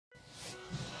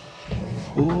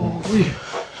Ooh.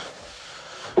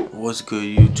 What's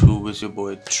good, YouTube? It's your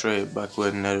boy Trey back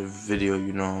with another video,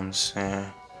 you know what I'm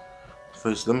saying?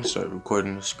 First, let me start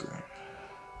recording the screen.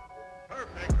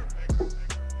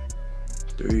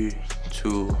 3,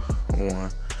 2,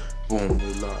 1, boom,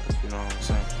 we live, you know what I'm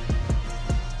saying?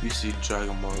 You see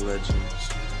Dragon Ball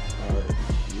Legends,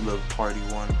 you love Party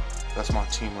 1, that's my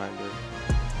team right there.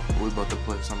 We about to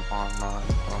play some online.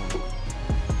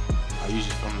 I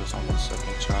usually film this on my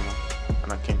second channel,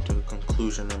 and I came to a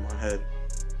conclusion in my head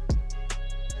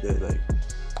that, like,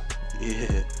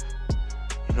 yeah,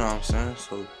 you know what I'm saying?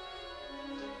 So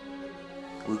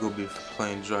we're gonna be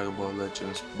playing Dragon Ball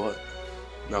Legends, but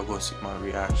y'all gonna see my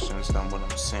reactions on what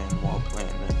I'm saying while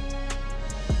playing it.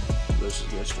 Let's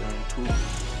just get straight into it.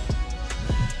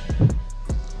 You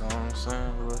know what I'm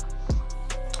saying, bro?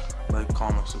 Like,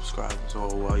 comment, subscribe as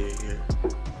well while you're here.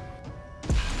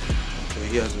 Okay,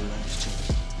 he has a nice team.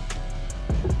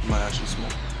 He might actually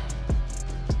smoke.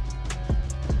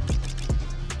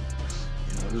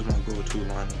 This is my go-to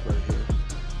lineup right here.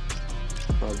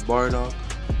 Bardock,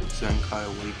 Zenkai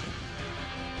Awaken,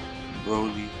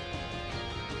 Broly,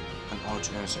 and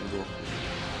Ultra Instinct Goku.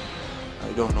 I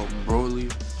don't know,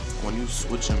 Broly, when you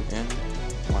switch him in,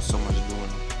 while someone's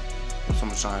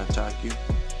trying to attack you,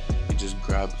 he just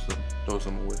grabs them, throws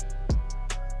them away.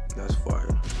 That's fire.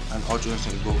 And Ultra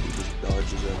Instinct Goku just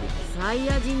dodges everything.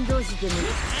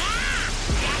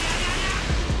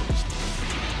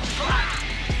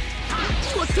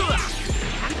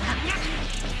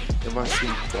 If I see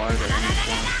quiet at any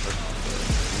point, I'm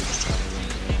just trying to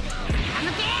win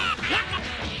the game.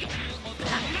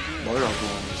 Why are going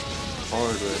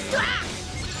hard right now?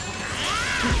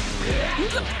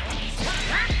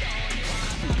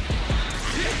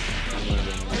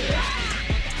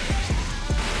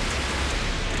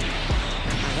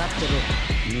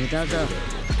 He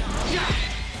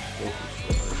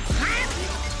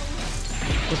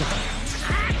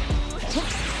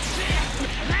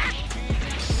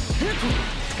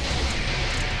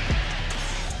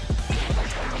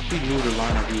knew the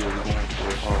lineup he was going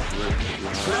for off rip, you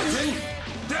know?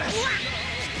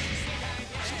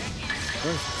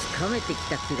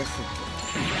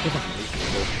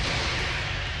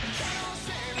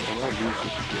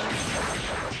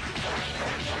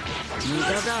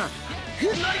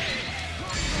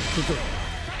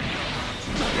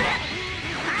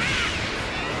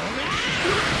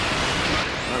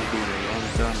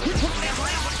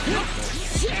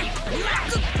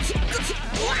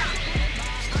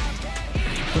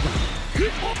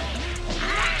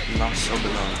 I'm not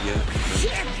subbing on yet,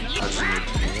 because I just need to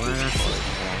make this part.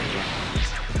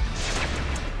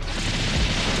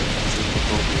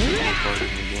 Part in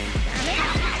the game.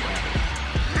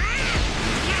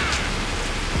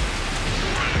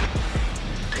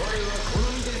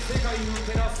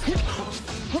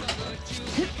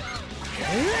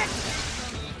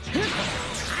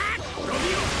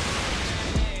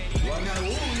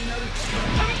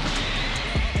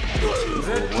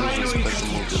 What is this special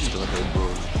move that's gonna hurt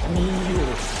Broly?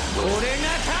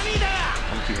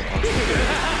 I'm keeping on to it.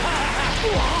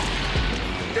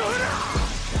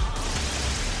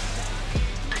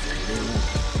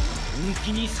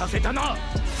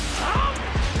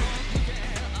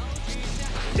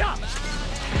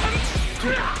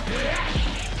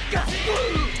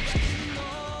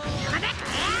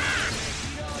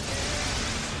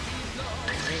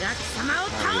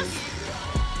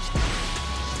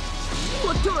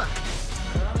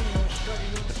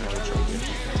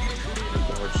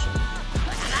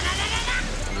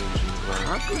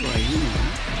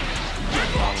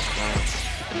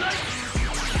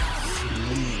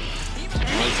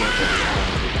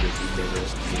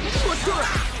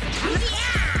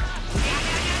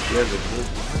 He has a good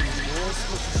line.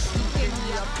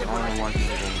 I don't know why he's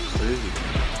going crazy.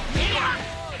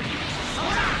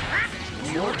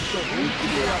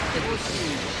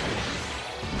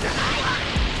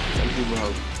 Some people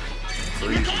have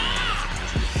crazy.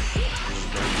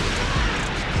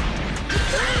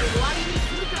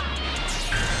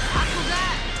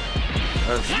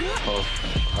 That's tough.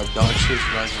 I dodged his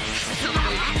rising from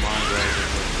mine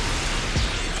rising.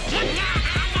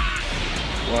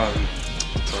 Wow.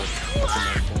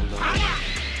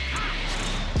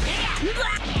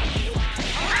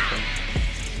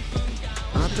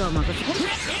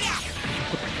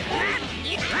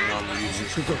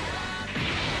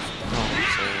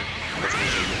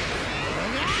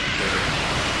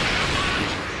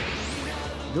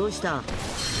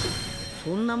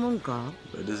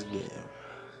 But this game,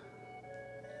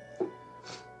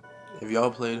 if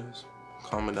y'all play this,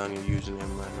 comment down your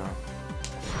username right now.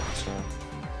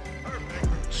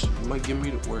 So You might give me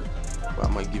the work, but I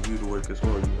might give you the work as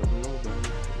well. You never know, man.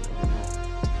 You never know.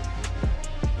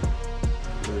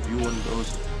 But if you one of those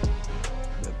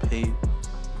that paid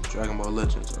Dragon Ball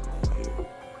Legends, I don't want to hear it.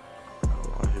 I don't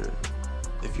want to hear it.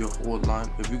 If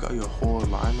you got your whole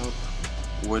lineup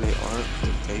where they are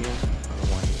for paying, I don't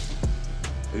want to hear it.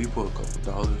 If you put a couple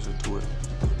dollars into it,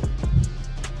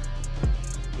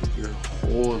 if your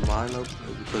whole lineup is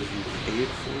because you paid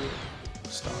for it,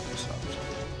 stop.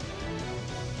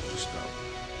 Just stop.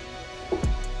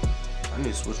 I need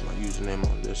to switch my username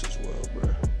on this as well, bro.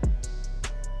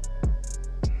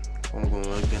 I'm going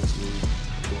against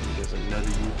another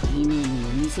YouTuber.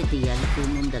 Should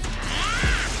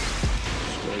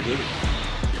I get it?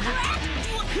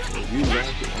 If you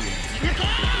like it, I'm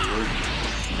gonna work.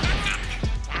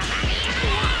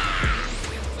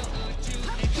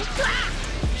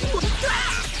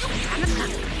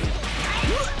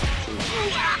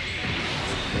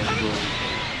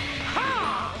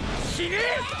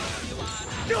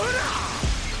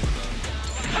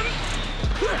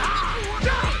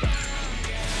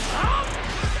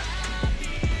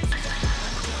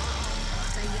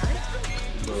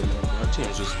 My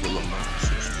team's just full of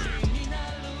monsters.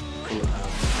 Full of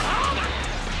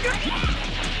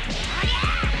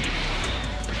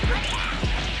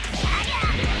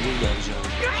I knew that jump.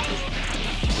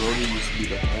 Brody used to be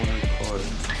the only card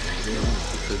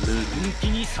to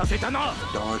literally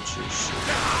dodge your shit.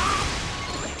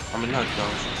 I mean, not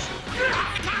dodge your shit.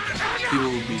 People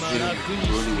would be hitting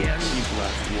Brody with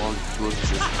T-Blast while Brody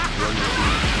just running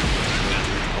through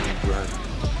and grabbing.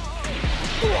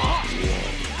 Yeah.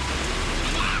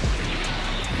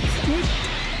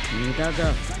 無駄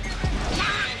だ。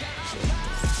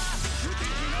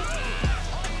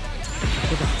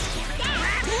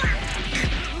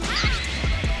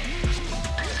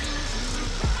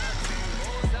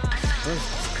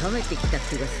掴めてきた気が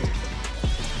する。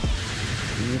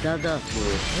無駄だ。I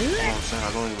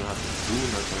don't even have to do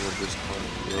nothing with this card.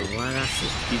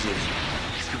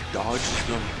 He dodges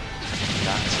them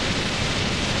naturally.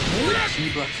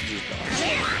 T-Blast just dodges them.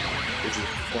 Which is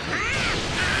fine.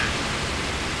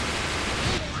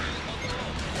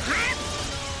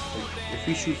 If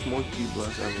he shoots more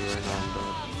T-Blasts at me right now, I'm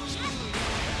done.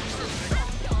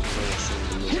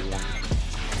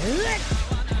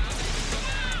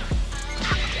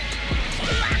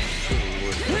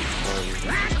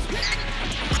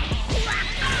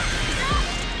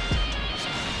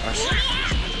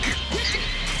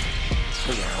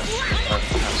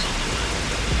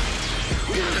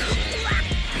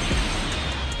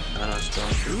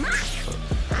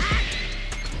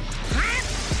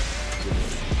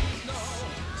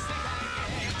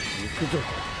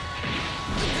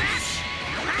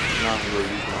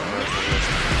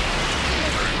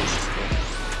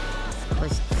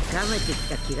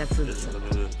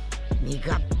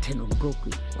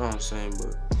 I'm saying,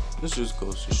 but this just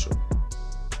goes to show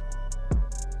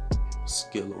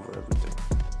skill over everything.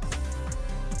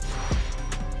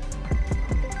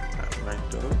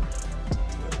 Ranked up.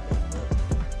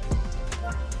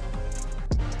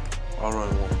 I'll run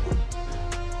one more.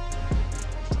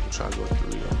 Try to go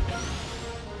 3 up.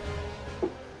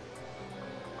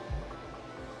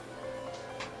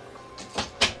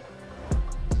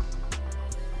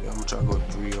 Yeah, I'm gonna try to go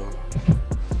 3 up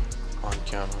on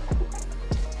camera.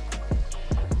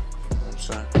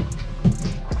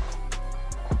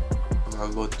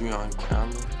 I'll go 3 on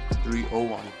camera,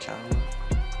 3-0 on camera.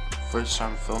 First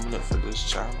time filming it for this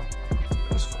channel.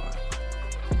 That's fine.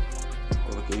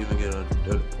 Or we can even get a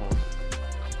dead opponent.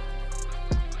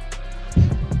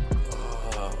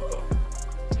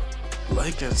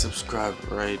 Like and subscribe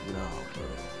right now, bro.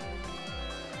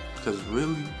 Because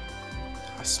really,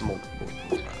 I smoked both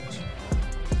those rounds.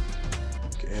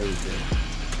 Okay, everything.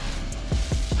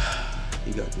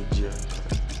 He got the gym.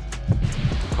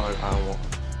 The card I want.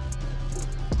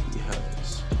 He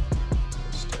has.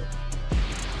 That's tough.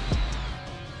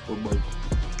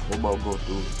 What about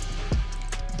Goku?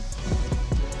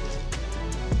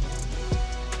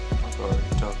 My card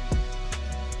tough.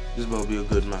 This about to be a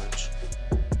good match.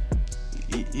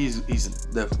 He's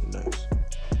definitely nice.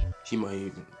 He might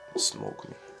even smoke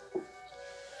me.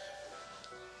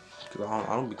 Cause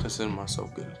I don't be considering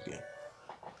myself good at the game.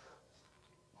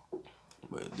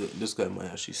 But this guy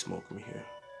might actually smoke me here.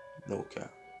 No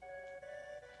cap.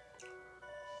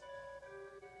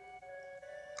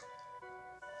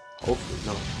 Hopefully,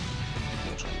 no. I'm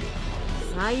not trying to do it.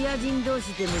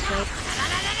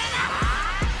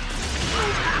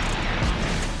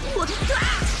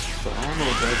 I don't know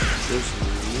if that's just me,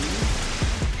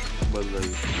 but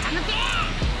like,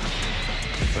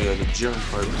 oh yeah, the gym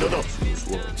part as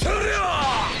well.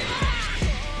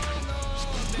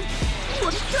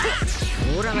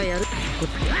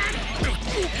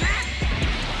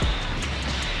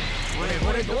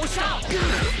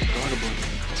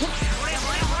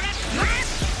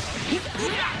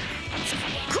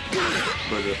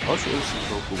 But the Ultra Instinct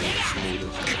Goku was smooth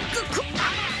as hell.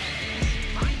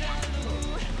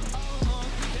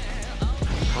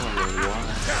 I don't know why.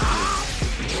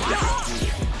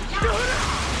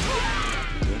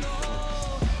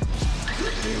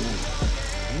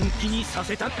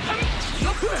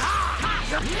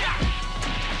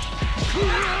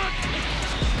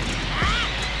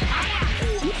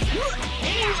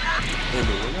 Yeah,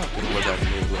 but we're not gonna let that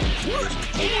move run.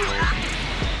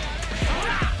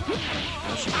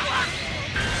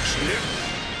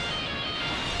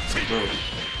 Bro.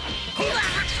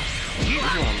 This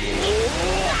is what I'm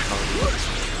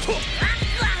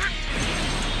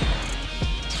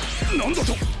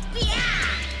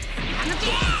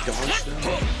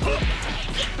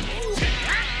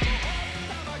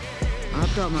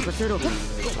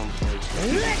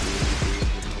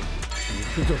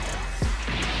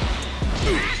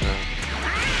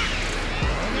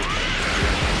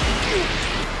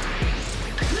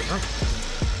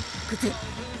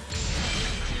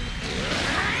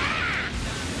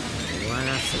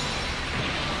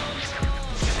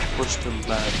push them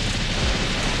back.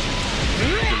 Give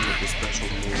them like a special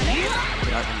move.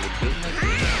 Not in the good like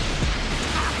this.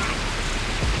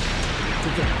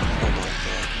 Oh my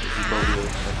god. If you bubble it,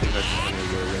 I think that's one of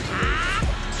your legendary.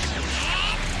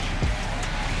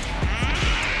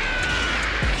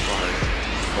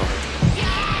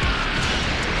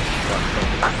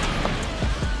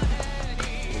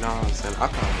 You know what I'm saying? I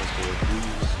thought it was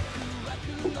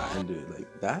for I ended it like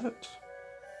that.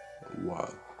 Wow.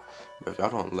 But if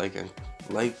y'all don't like it,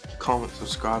 comment,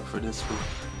 subscribe for this one.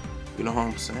 You know what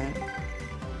I'm saying?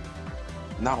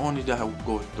 Not only did I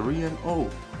go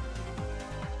 3-0.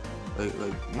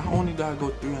 Like not only did I go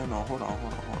 3-0. Hold on.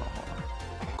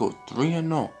 Go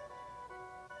 3-0.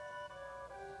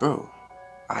 Bro,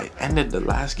 I ended the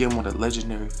last game with a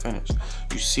legendary finish.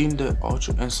 You seen the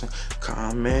Ultra Instinct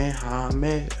Kamehameha.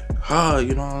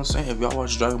 You know what I'm saying? If y'all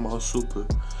watch Dragon Ball Super,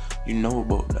 you know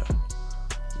about that.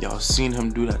 Y'all seen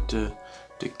him do that to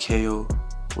KO.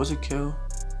 Was it KO?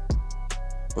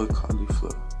 Or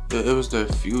Cauliflower? It was the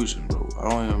fusion, bro. I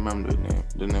don't even remember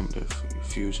the name of the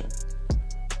fusion.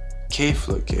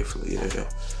 K-Flip, yeah.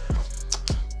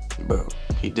 Bro,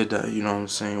 he did that, you know what I'm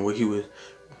saying? What he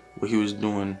was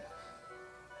doing,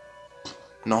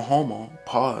 no homo,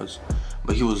 pause.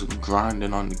 But he was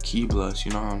grinding on the Ki Blast,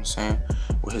 you know what I'm saying?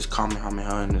 With his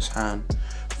Kamehameha in his hand.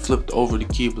 Flipped over the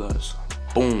Ki Blast.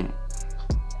 Boom.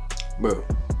 Bro,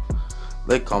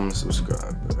 like, comment,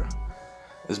 subscribe, bro.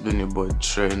 It's been your boy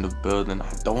Trey in the building.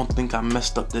 I don't think I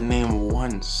messed up the name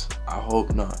once. I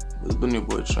hope not. It's been your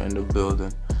boy Trey in the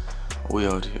building. We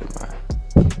out here, man.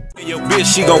 Your bitch,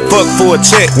 she gon' fuck for a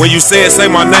check. When you said say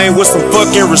my name with some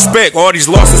fucking respect. All these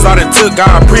losses I done took,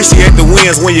 I appreciate the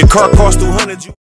wins. When your car cost 200, you